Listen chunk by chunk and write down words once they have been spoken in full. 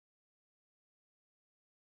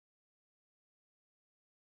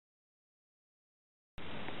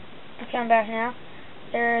Okay, I'm back now.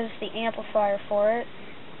 There's the amplifier for it.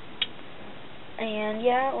 And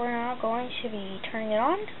yeah, we're now going to be turning it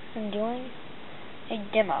on and doing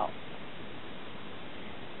a demo.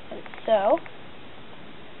 So,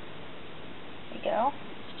 there you go.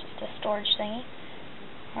 It's just a storage thingy.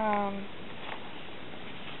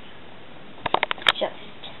 Just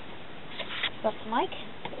got the mic.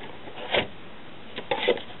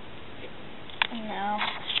 And now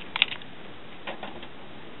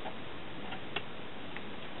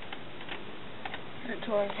turn it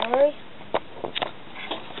to auxiliary.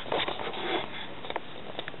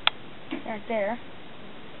 Right there.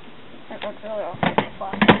 That looks really awesome.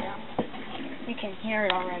 Flash it down. You can hear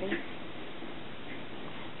it already.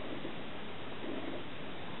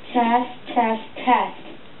 Test, test, test.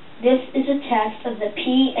 This is a test of the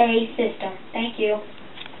PA system. Thank you.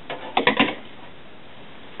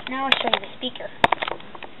 Now I'll show you the speaker.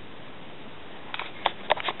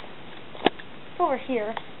 It's over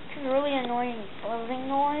here. It's a really annoying buzzing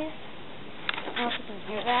noise. I don't know if you can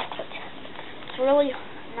hear that, but it's really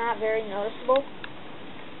not very noticeable.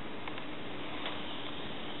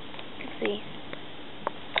 You can see.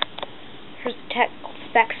 Here's the technical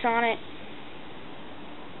specs on it.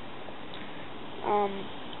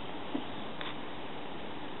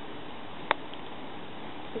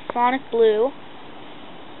 The Sonic Blue.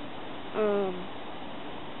 You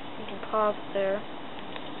can pause it there.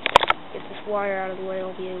 Get this wire out of the way,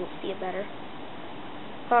 I'll be able to see it better.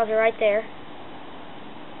 Pause it right there.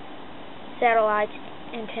 Satellite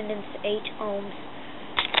impedance 8 ohms.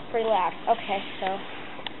 Pretty loud. Okay, so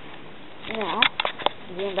now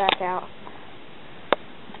zoom back out.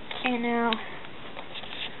 And now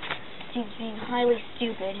it's being highly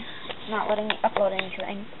stupid. It's not letting me upload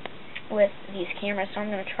anything with these cameras, so I'm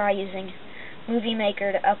going to try using Movie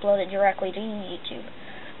Maker to upload it directly to YouTube.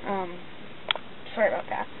 Sorry about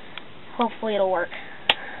that. Hopefully it'll work.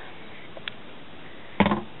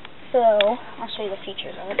 So, I'll show you the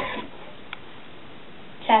features of it.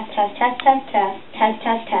 Test, test, test, test, test, test,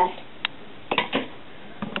 test, test.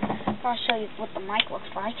 I'll show you what the mic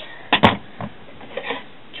looks like. I'm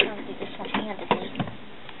trying to do this one-handedly.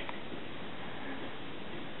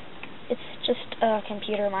 It's just a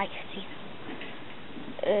computer mic. See?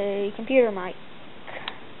 A computer mic.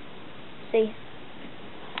 See?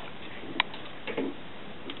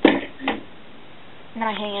 And then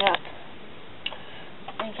I hang it up.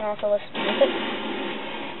 And you can also listen to music,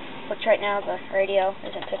 which right now the radio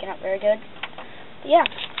isn't picking up very good. But yeah,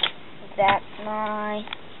 that's my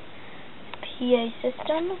PA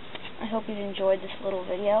system. I hope you've enjoyed this little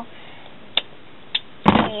video.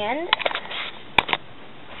 And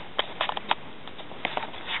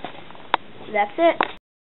that's it.